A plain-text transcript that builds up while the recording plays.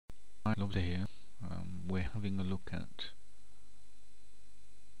Hi, love to hear. We're having a look at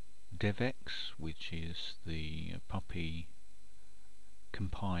Devx, which is the puppy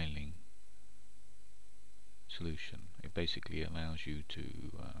compiling solution. It basically allows you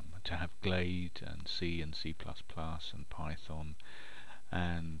to have Glade and C and C++ and Python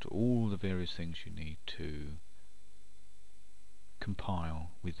and all the various things you need to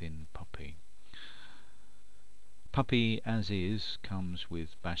compile within Puppy. Puppy as is comes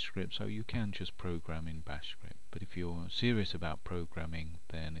with bash script, so you can just program in bash script, but if you're serious about programming,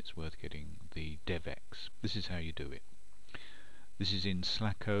 then it's worth getting the Devx. This is how you do it. This is in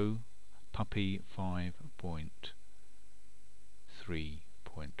Slacko Puppy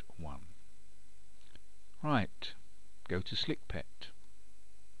 5.3.1. Right, go to SlickPet,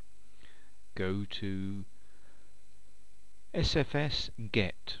 go to SFS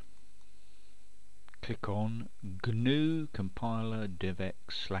get, click on GNU compiler Devx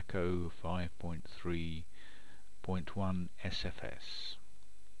Slacko 5.3.1 SFS.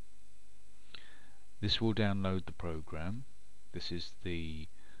 This will download the program. This is the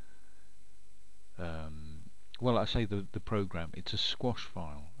well, I say the program. It's a squash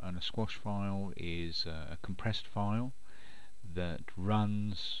file, and a squash file is a compressed file that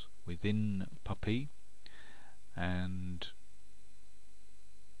runs within Puppy, and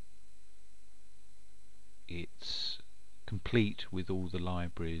it's complete with all the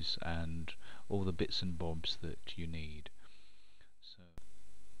libraries and all the bits and bobs that you need. So,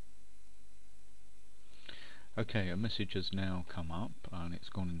 okay, a message has now come up and it's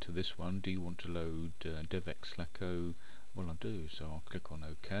gone into this one. Do you want to load Devx Slacko? Well, I do, so I'll click on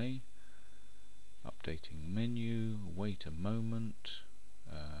OK. Updating menu, wait a moment.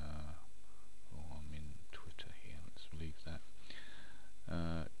 Oh, I'm in Twitter here, let's leave that.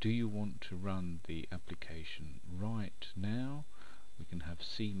 Do you want to run the application right now? We can have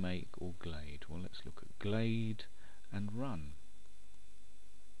CMake or Glade. Well, let's look at Glade and run.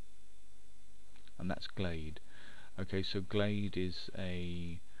 And that's Glade. Okay, so Glade is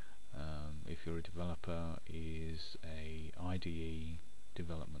a, if you're a developer, is a IDE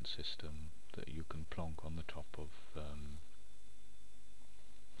development system that you can plonk on the top of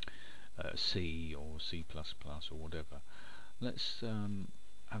C or C++ or whatever. Let's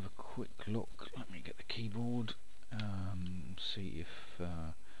have a quick look. Let me get the keyboard, see if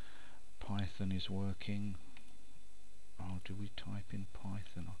Python is working. Oh, do we type in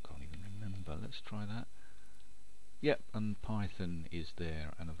Python? I can't even remember. Let's try that. Yep, and Python is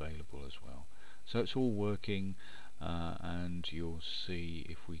there and available as well. So it's all working, and you'll see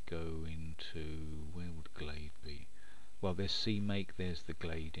if we go into, where would Glade be? Well, there's CMake, there's the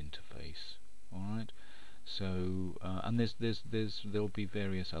Glade interface. Alright, so and there'll be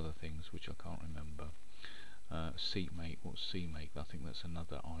various other things which I can't remember. CMake, what's CMake? I think that's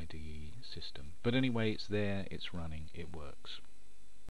another IDE system. But anyway, it's there, it's running, it works.